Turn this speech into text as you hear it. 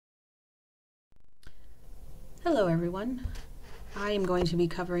Hello everyone. I am going to be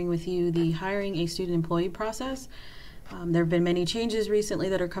covering with you the hiring a student employee process. There have been many changes recently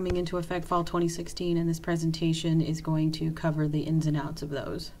that are coming into effect fall 2016, and this presentation is going to cover the ins and outs of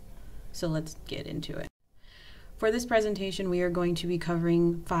those. So let's get into it. For this presentation, we are going to be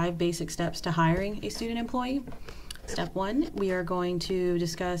covering 5 basic steps to hiring a student employee. Step 1, we are going to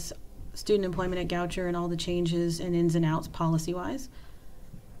discuss student employment at Goucher and all the changes and ins and outs policy-wise.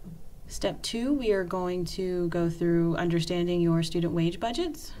 Step 2, we are going to go through understanding your student wage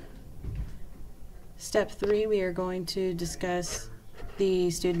budgets. Step 3, we are going to discuss the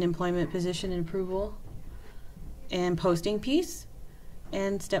student employment position and approval and posting piece.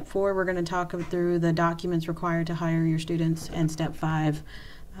 And step 4, we're going to talk through the documents required to hire your students. And step 5,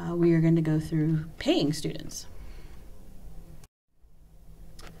 we are going to go through paying students.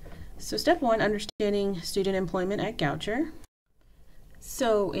 So step 1, understanding student employment at Goucher.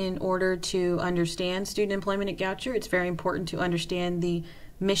 So in order to understand student employment at Goucher, it's very important to understand the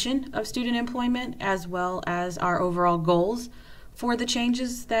mission of student employment as well as our overall goals for the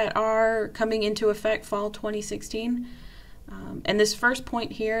changes that are coming into effect fall 2016. And this first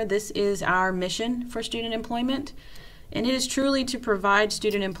point here, this is our mission for student employment. And it is truly to provide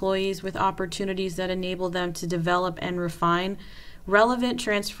student employees with opportunities that enable them to develop and refine relevant,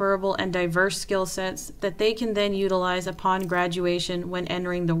 transferable, and diverse skill sets that they can then utilize upon graduation when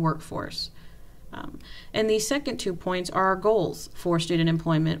entering the workforce. And these second 2 points are our goals for student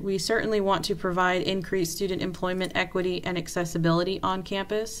employment. We certainly want to provide increased student employment equity and accessibility on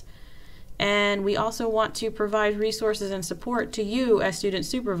campus. And we also want to provide resources and support to you as student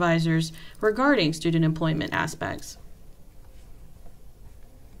supervisors regarding student employment aspects.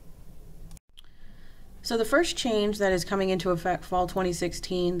 So the first change that is coming into effect fall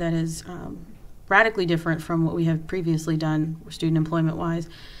 2016 that is radically different from what we have previously done student employment-wise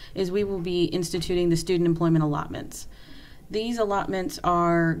is we will be instituting the student employment allotments. These allotments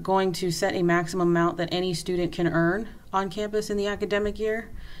are going to set a maximum amount that any student can earn on campus in the academic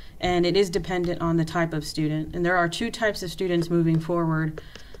year, and it is dependent on the type of student. And there are 2 types of students moving forward.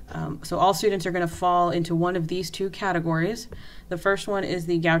 So all students are going to fall into one of these 2 categories. The first one is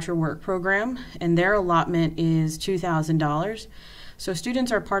the Goucher Work Program, and their allotment is $2,000. So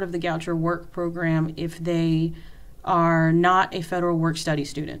students are part of the Goucher Work Program if they are not a federal work-study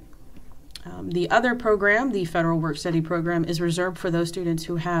student. The other program, the Federal Work-Study Program, is reserved for those students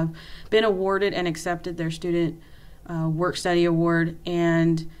who have been awarded and accepted their Student Work-Study Award,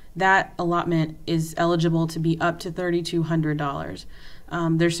 and that allotment is eligible to be up to $3,200.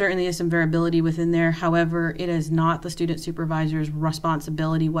 There certainly is some variability within there. However, it is not the student supervisor's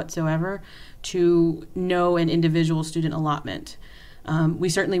responsibility whatsoever to know an individual student allotment. We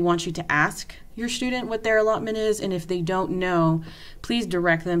certainly want you to ask your student what their allotment is, and if they don't know, please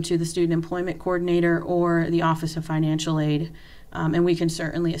direct them to the Student Employment Coordinator or the Office of Financial Aid, and we can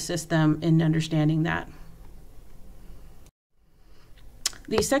certainly assist them in understanding that.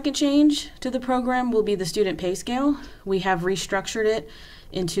 The second change to the program will be the student pay scale. We have restructured it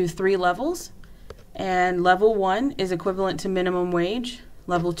into 3 levels, and level 1 is equivalent to minimum wage,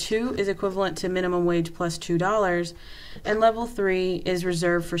 level 2 is equivalent to minimum wage plus $2, and level 3 is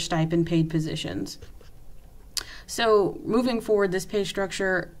reserved for stipend paid positions. So moving forward, this pay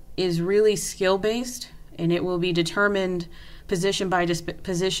structure is really skill-based, and it will be determined position by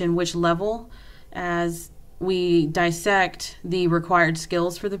position which level as we dissect the required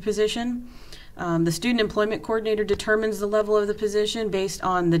skills for the position. The Student Employment Coordinator determines the level of the position based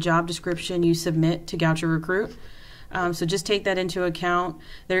on the job description you submit to Goucher Recruit. So just take that into account.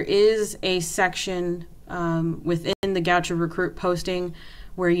 There is a section within the Goucher Recruit posting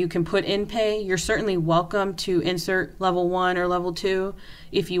where you can put in pay. You're certainly welcome to insert level 1 or level 2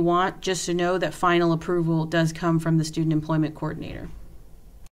 if you want, just to know that final approval does come from the Student Employment Coordinator.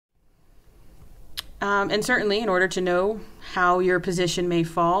 And certainly, in order to know how your position may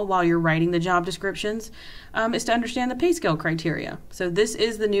fall while you're writing the job descriptions, is to understand the pay scale criteria. So this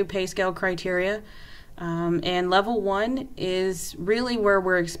is the new pay scale criteria, and level 1 is really where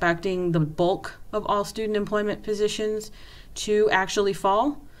we're expecting the bulk of all student employment positions to actually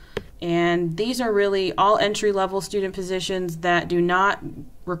fall. And these are really all entry-level student positions that do not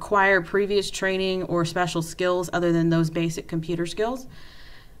require previous training or special skills other than those basic computer skills.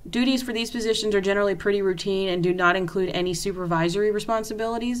 Duties for these positions are generally pretty routine and do not include any supervisory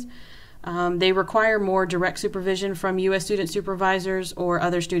responsibilities. They require more direct supervision from you as student supervisors or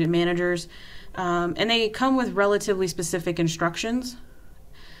other student managers, and they come with relatively specific instructions,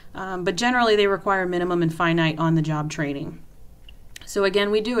 but generally they require minimum and finite on-the-job training. So again,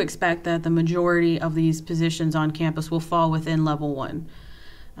 we do expect that the majority of these positions on campus will fall within level 1.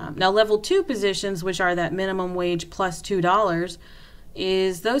 Now, level 2 positions, which are that minimum wage plus $2,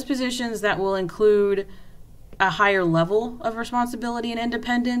 is those positions that will include a higher level of responsibility and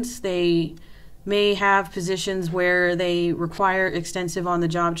independence. They may have positions where they require extensive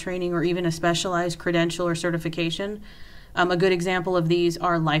on-the-job training or even a specialized credential or certification. A good example of these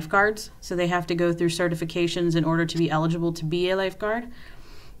are lifeguards. So they have to go through certifications in order to be eligible to be a lifeguard.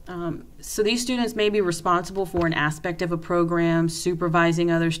 So these students may be responsible for an aspect of a program, supervising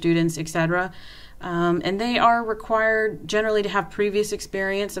other students, etc. And they are required generally to have previous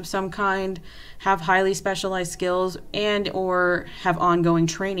experience of some kind, have highly specialized skills, and or have ongoing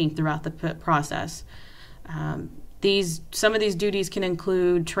training throughout the process. Some of these duties can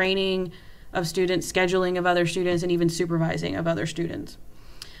include training of students, scheduling of other students, and even supervising of other students.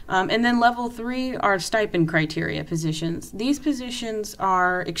 And then level 3 are stipend criteria positions. These positions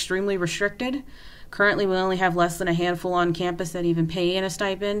are extremely restricted. Currently, we only have less than a handful on campus that even pay in a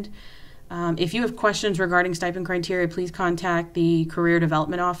stipend. If you have questions regarding stipend criteria, please contact the Career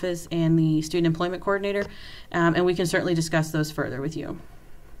Development Office and the Student Employment Coordinator, and we can certainly discuss those further with you.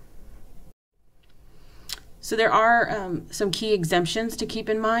 So there are some key exemptions to keep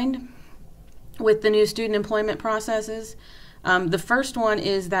in mind with the new student employment processes. The first one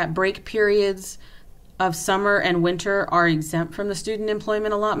is that break periods of summer and winter are exempt from the student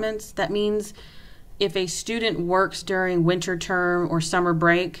employment allotments. That means if a student works during winter term or summer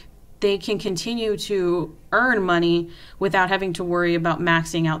break, they can continue to earn money without having to worry about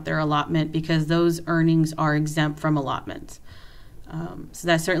maxing out their allotment because those earnings are exempt from allotments. So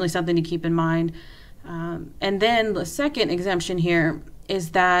that's certainly something to keep in mind. And then the second exemption here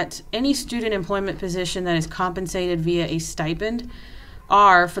is that any student employment position that is compensated via a stipend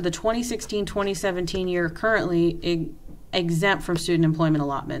are, for the 2016-2017 year, currently exempt from student employment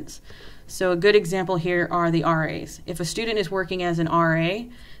allotments. So a good example here are the RAs. If a student is working as an RA,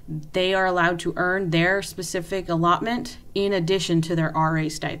 they are allowed to earn their specific allotment in addition to their RA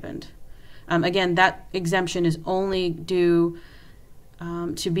stipend. Again, that exemption is only due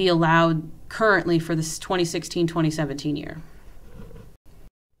to be allowed currently for this 2016-2017 year.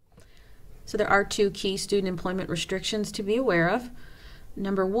 So there are 2 key student employment restrictions to be aware of.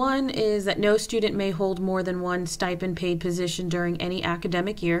 Number 1 is that no student may hold more than one stipend paid position during any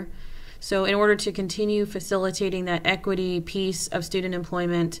academic year. So in order to continue facilitating that equity piece of student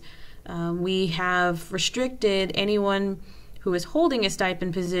employment, we have restricted anyone who is holding a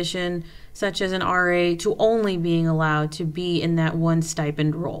stipend position, such as an RA, to only being allowed to be in that one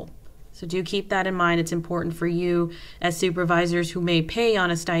stipend role. So do keep that in mind. It's important for you as supervisors who may pay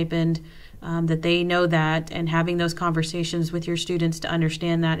on a stipend that they know that, and having those conversations with your students to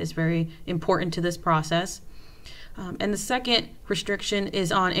understand that is very important to this process. And the second restriction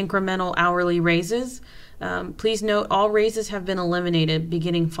is on incremental hourly raises. Please note all raises have been eliminated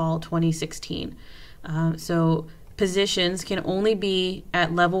beginning fall 2016. So positions can only be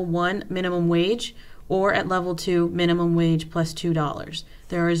at level 1 minimum wage or at level 2 minimum wage plus $2.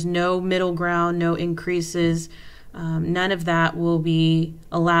 There is no middle ground, no increases. None of that will be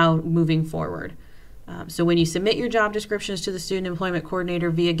allowed moving forward. So when you submit your job descriptions to the Student Employment Coordinator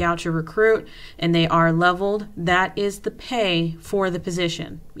via Goucher Recruit and they are leveled, that is the pay for the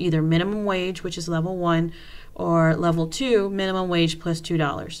position, either minimum wage, which is level 1, or level 2, minimum wage plus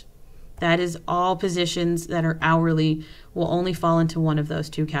 $2. That is all positions that are hourly will only fall into one of those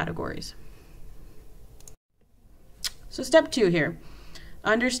 2 categories. So step 2 here,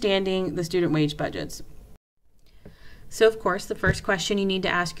 understanding the student wage budgets. So of course, the first question you need to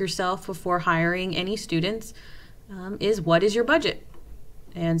ask yourself before hiring any students is, what is your budget?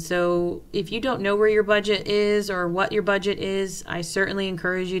 And so if you don't know where your budget is or what your budget is, I certainly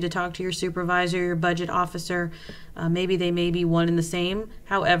encourage you to talk to your supervisor, your budget officer. Maybe they may be one and the same.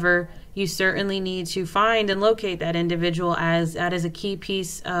 However, you certainly need to find and locate that individual, as that is a key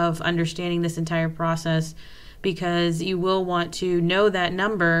piece of understanding this entire process, because you will want to know that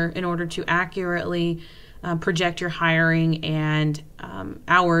number in order to accurately project your hiring and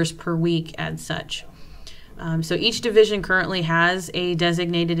hours per week as such. So each division currently has a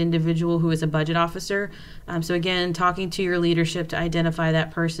designated individual who is a budget officer. So again, talking to your leadership to identify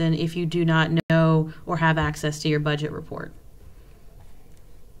that person if you do not know or have access to your budget report.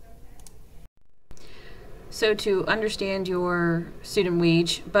 So to understand your student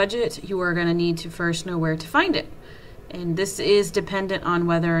wage budget, you are going to need to first know where to find it. And this is dependent on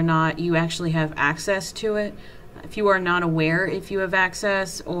whether or not you actually have access to it. If you are not aware if you have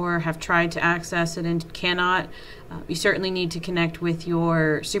access or have tried to access it and cannot, you certainly need to connect with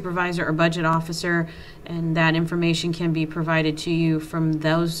your supervisor or budget officer, and that information can be provided to you from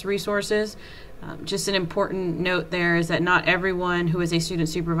those resources. Just an important note there is that not everyone who is a student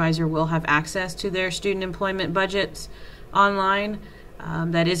supervisor will have access to their student employment budgets online.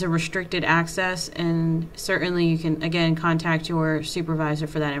 That is a restricted access, and certainly you can, again, contact your supervisor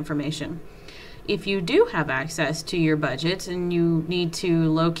for that information. If you do have access to your budgets and you need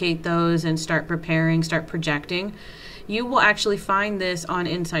to locate those and start preparing, start projecting, you will actually find this on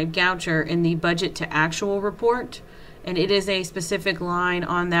Inside Goucher in the budget to actual report. And it is a specific line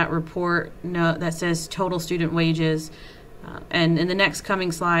on that report that says total student wages. And in the next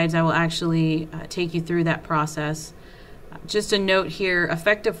coming slides, I will actually take you through that process. Just a note here,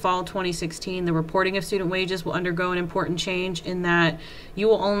 effective fall 2016, the reporting of student wages will undergo an important change in that you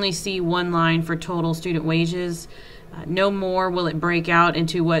will only see one line for total student wages. No more will it break out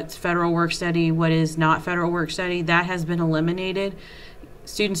into what's federal work study, what is not federal work study. That has been eliminated.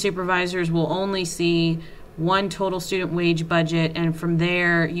 Student supervisors will only see one total student wage budget, and from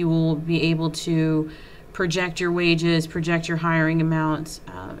there you will be able to project your wages, project your hiring amounts,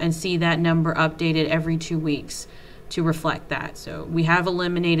 and see that number updated every 2 weeks to reflect that. So we have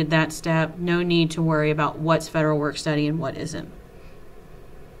eliminated that step. No need to worry about what's federal work study and what isn't.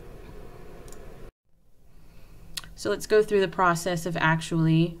 So let's go through the process of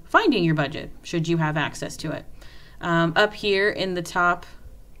actually finding your budget, should you have access to it. Up here in the top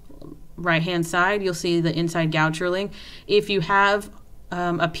right-hand side, you'll see the Inside Goucher link. If you have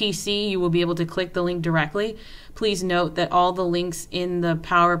a PC, you will be able to click the link directly. Please note that all the links in the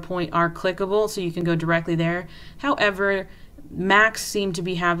PowerPoint are clickable, so you can go directly there. However, Macs seem to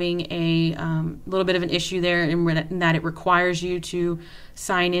be having a little bit of an issue there in that it requires you to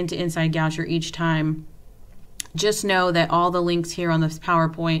sign into Inside Goucher each time. Just know that all the links here on this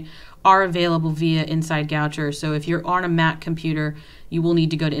PowerPoint are available via Inside Goucher. So if you're on a Mac computer, you will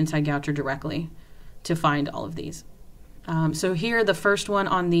need to go to Inside Goucher directly to find all of these. So here, the first one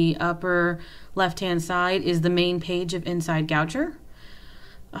on the upper left-hand side is the main page of Inside Goucher.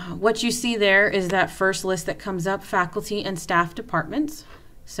 What you see there is that first list that comes up, faculty and staff departments.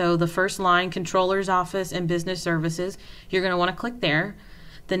 So the first line, Controller's Office and Business Services, you're going to want to click there.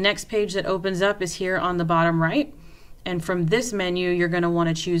 The next page that opens up is here on the bottom right. And from this menu, you're going to want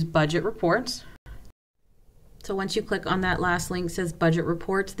to choose Budget Reports. So once you click on that last link that says Budget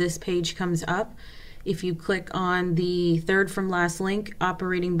Reports, this page comes up. If you click on the third from last link,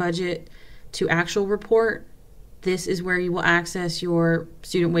 Operating Budget to Actual Report, this is where you will access your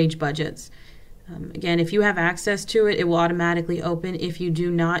student wage budgets. Again, if you have access to it, it will automatically open. If you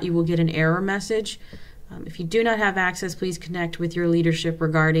do not, you will get an error message. If you do not have access, please connect with your leadership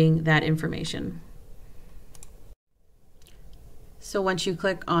regarding that information. So once you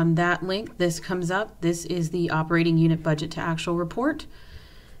click on that link, this comes up. This is the Operating Unit Budget to Actual Report.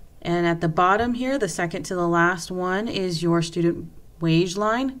 And at the bottom here, the second to the last one is your student wage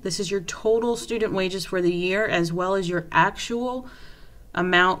line. This is your total student wages for the year, as well as your actual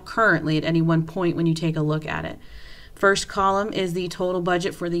amount currently at any one point when you take a look at it. First column is the total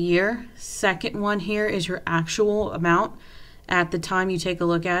budget for the year. Second one here is your actual amount at the time you take a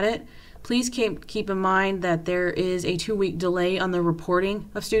look at it. Please keep in mind that there is a 2-week delay on the reporting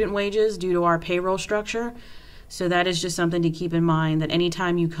of student wages due to our payroll structure. So that is just something to keep in mind, that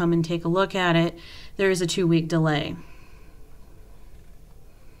anytime you come and take a look at it, there is a 2-week delay.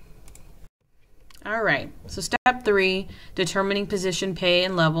 All right, so step 3, determining position, pay,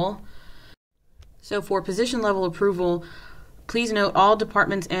 and level. So for position level approval, please note all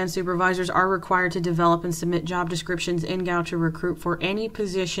departments and supervisors are required to develop and submit job descriptions in Goucher Recruit for any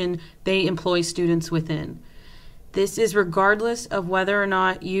position they employ students within. This is regardless of whether or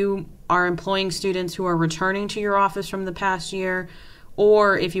not you are employing students who are returning to your office from the past year,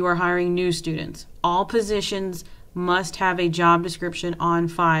 or if you are hiring new students. All positions must have a job description on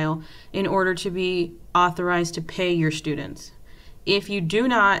file in order to be authorized to pay your students. If you do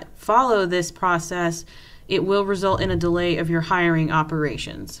not follow this process, it will result in a delay of your hiring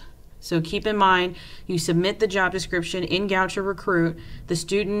operations. So keep in mind, you submit the job description in Goucher Recruit, the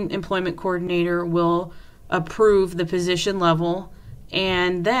student employment coordinator will approve the position level,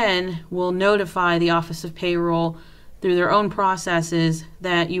 and then will notify the Office of Payroll through their own processes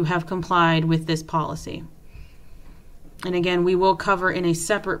that you have complied with this policy. And again, we will cover in a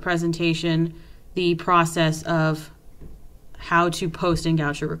separate presentation the process of how to post in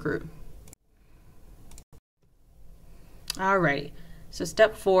Goucher Recruit. Alrighty, so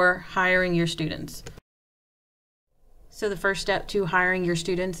step 4, hiring your students. So the first step to hiring your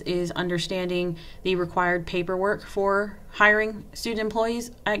students is understanding the required paperwork for hiring student employees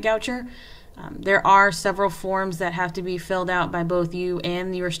at Goucher. There are several forms that have to be filled out by both you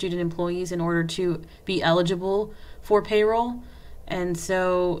and your student employees in order to be eligible for payroll. And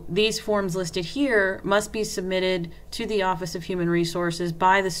so these forms listed here must be submitted to the Office of Human Resources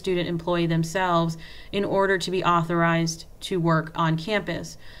by the student employee themselves in order to be authorized to work on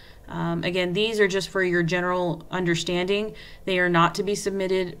campus. Again, these are just for your general understanding. They are not to be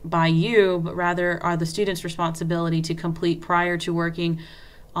submitted by you, but rather are the student's responsibility to complete prior to working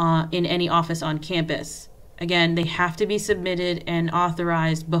in any office on campus. Again, they have to be submitted and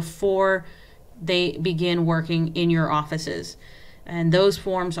authorized before they begin working in your offices. And those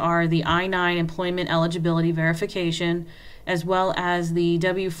forms are the I-9 Employment Eligibility Verification, as well as the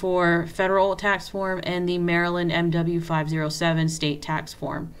W-4 Federal Tax Form and the Maryland MW-507 State Tax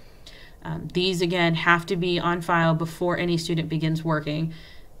Form. These, again, have to be on file before any student begins working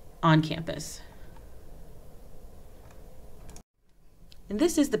on campus. And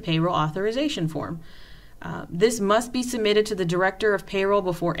this is the Payroll Authorization Form. This must be submitted to the Director of Payroll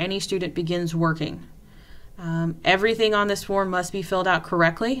before any student begins working. Everything on this form must be filled out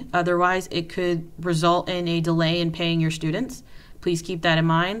correctly, otherwise it could result in a delay in paying your students. Please keep that in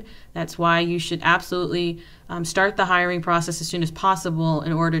mind. That's why you should absolutely start the hiring process as soon as possible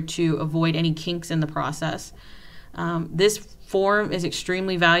in order to avoid any kinks in the process. This form is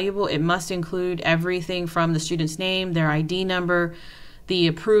extremely valuable. It must include everything from the student's name, their ID number, the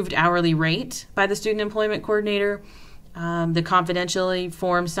approved hourly rate by the student employment coordinator, the confidentiality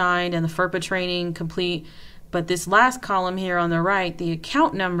form signed, and the FERPA training complete. But this last column here on the right, the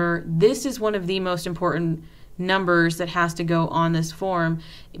account number, this is one of the most important numbers that has to go on this form,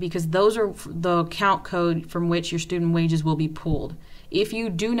 because those are the account code from which your student wages will be pulled. If you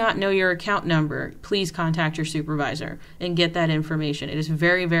do not know your account number, please contact your supervisor and get that information. It is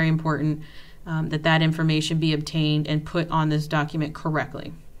very, very important that that information be obtained and put on this document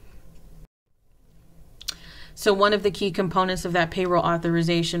correctly. So one of the key components of that payroll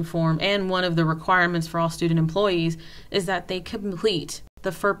authorization form, and one of the requirements for all student employees, is that they complete the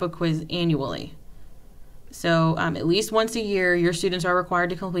FERPA quiz annually. So at least once a year, your students are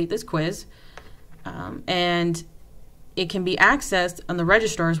required to complete this quiz, and it can be accessed on the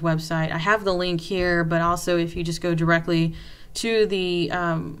registrar's website. I have the link here, but also if you just go directly to the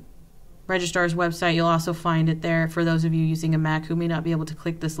registrar's website, you'll also find it there for those of you using a Mac who may not be able to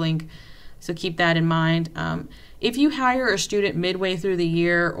click this link. So keep that in mind. If you hire a student midway through the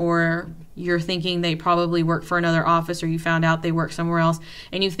year, or you're thinking they probably work for another office, or you found out they work somewhere else,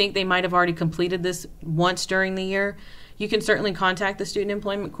 and you think they might have already completed this once during the year, you can certainly contact the student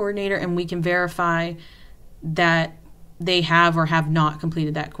employment coordinator and we can verify that they have or have not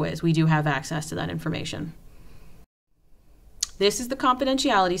completed that quiz. We do have access to that information. This is the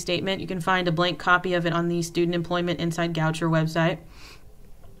confidentiality statement. You can find a blank copy of it on the Student Employment Inside Goucher website.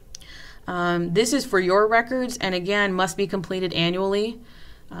 This is for your records, and again, must be completed annually.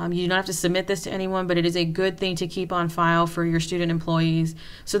 You do not have to submit this to anyone, but it is a good thing to keep on file for your student employees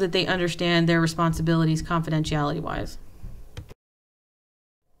so that they understand their responsibilities confidentiality-wise.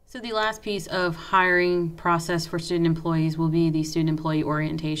 So the last piece of hiring process for student employees will be the student employee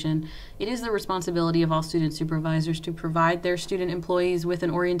orientation. It is the responsibility of all student supervisors to provide their student employees with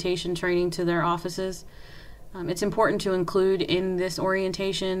an orientation training to their offices. It's important to include in this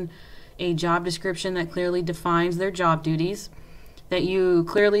orientation a job description that clearly defines their job duties, that you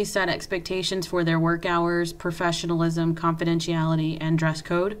clearly set expectations for their work hours, professionalism, confidentiality, and dress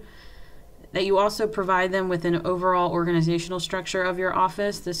code, that you also provide them with an overall organizational structure of your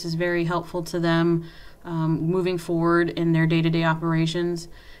office. This is very helpful to them moving forward in their day-to-day operations.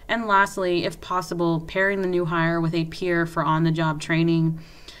 And lastly, if possible, pairing the new hire with a peer for on-the-job training,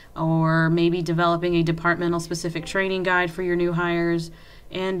 or maybe developing a departmental specific training guide for your new hires,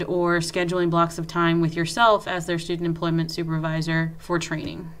 and or scheduling blocks of time with yourself as their student employment supervisor for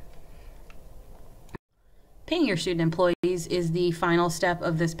training. Paying your student employees is the final step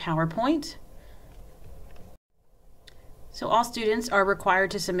of this PowerPoint. So all students are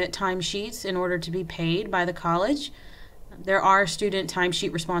required to submit timesheets in order to be paid by the college. There are student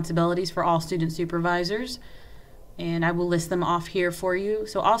timesheet responsibilities for all student supervisors, and I will list them off here for you.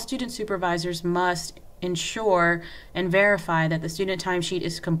 So all student supervisors must ensure and verify that the student timesheet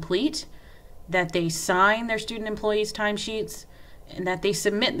is complete, that they sign their student employees' timesheets, and that they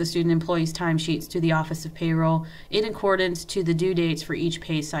submit the student employees' timesheets to the Office of Payroll in accordance to the due dates for each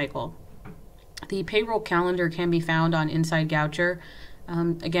pay cycle. The payroll calendar can be found on Inside Goucher.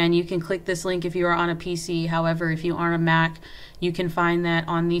 Again, you can click this link if you are on a PC. However, if you are on a Mac, you can find that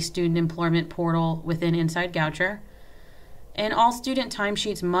on the student employment portal within Inside Goucher. And all student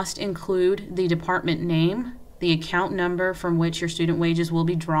timesheets must include the department name, the account number from which your student wages will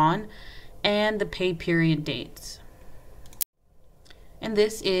be drawn, and the pay period dates. And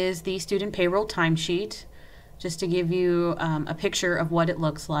this is the student payroll timesheet. just to give you a picture of what it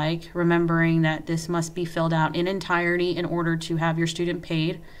looks like, remembering that this must be filled out in entirety in order to have your student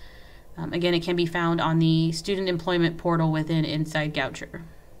paid. Again, it can be found on the student employment portal within Inside Goucher.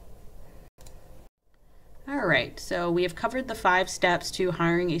 All right, so we have covered the 5 steps to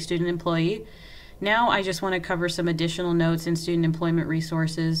hiring a student employee. Now I just want to cover some additional notes in student employment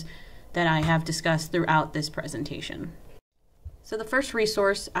resources that I have discussed throughout this presentation. So the first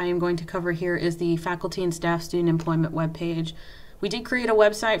resource I am going to cover here is the Faculty and Staff Student Employment webpage. We did create a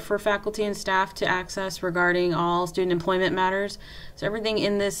website for faculty and staff to access regarding all student employment matters. So everything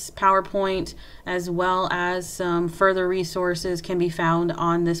in this PowerPoint, as well as some further resources, can be found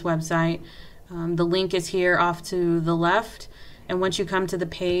on this website. The link is here off to the left, and once you come to the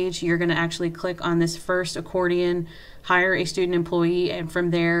page, you're going to actually click on this first accordion, hire a student employee, and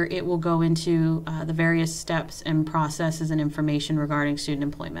from there it will go into the various steps and processes and information regarding student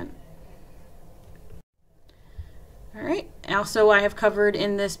employment. All right, also I have covered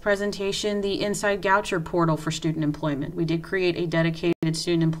in this presentation the Inside Goucher portal for student employment. We did create a dedicated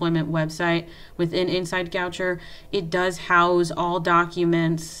student employment website within Inside Goucher. It does house all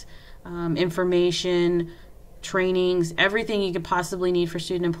documents, information, trainings, everything you could possibly need for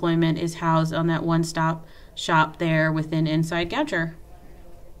student employment is housed on that one-stop shop there within Inside Goucher.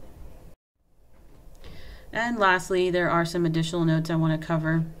 And lastly, there are some additional notes I want to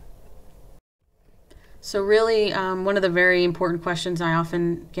cover. So really, one of the very important questions I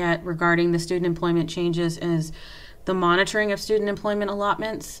often get regarding the student employment changes is the monitoring of student employment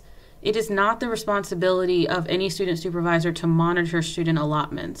allotments. It is not the responsibility of any student supervisor to monitor student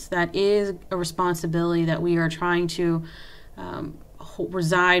allotments. That is a responsibility that we are trying to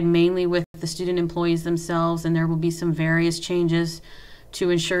reside mainly with the student employees themselves, and there will be some various changes to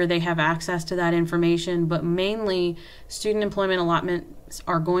ensure they have access to that information, but mainly student employment allotments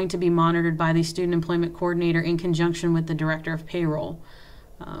are going to be monitored by the student employment coordinator in conjunction with the director of payroll.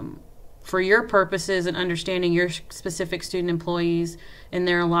 For your purposes and understanding your specific student employees and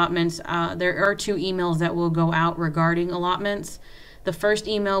their allotments, there are 2 emails that will go out regarding allotments. The first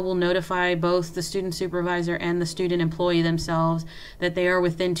email will notify both the student supervisor and the student employee themselves that they are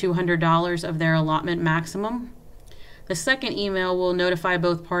within $200 of their allotment maximum. The second email will notify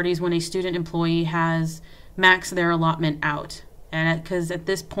both parties when a student employee has maxed their allotment out, and because at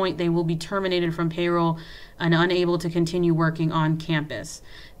this point they will be terminated from payroll and unable to continue working on campus.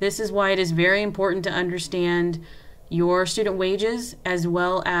 This is why it is very important to understand your student wages, as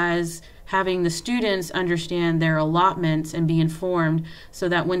well as having the students understand their allotments and be informed, so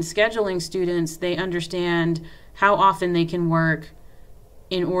that when scheduling students, they understand how often they can work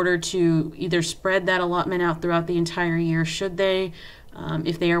in order to either spread that allotment out throughout the entire year. Should they,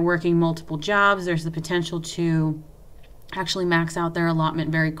 if they are working multiple jobs, there's the potential to actually max out their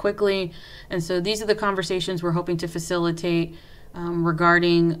allotment very quickly. And so these are the conversations we're hoping to facilitate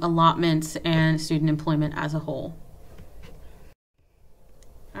regarding allotments and student employment as a whole.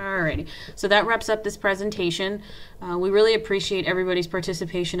 Alrighty, so that wraps up this presentation. We really appreciate everybody's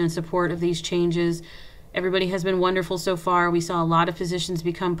participation and support of these changes. Everybody has been wonderful so far. We saw a lot of positions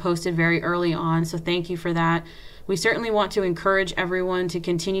become posted very early on, so thank you for that. We certainly want to encourage everyone to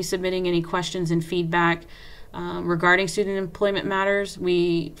continue submitting any questions and feedback regarding student employment matters.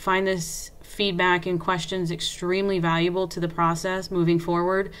 We find this feedback and questions extremely valuable to the process moving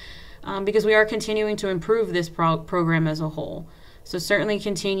forward because we are continuing to improve this program as a whole. So certainly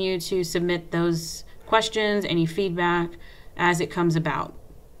continue to submit those questions, any feedback as it comes about.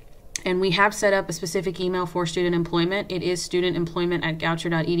 And we have set up a specific email for student employment. It is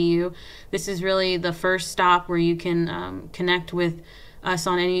studentemployment@goucher.edu. This is really the first stop where you can connect with us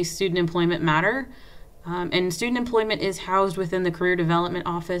on any student employment matter. And student employment is housed within the Career Development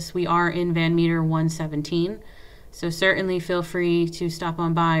Office. We are in Van Meter 117. So certainly feel free to stop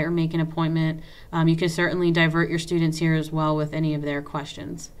on by or make an appointment. You can certainly divert your students here as well with any of their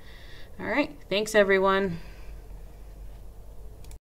questions. All right, thanks everyone.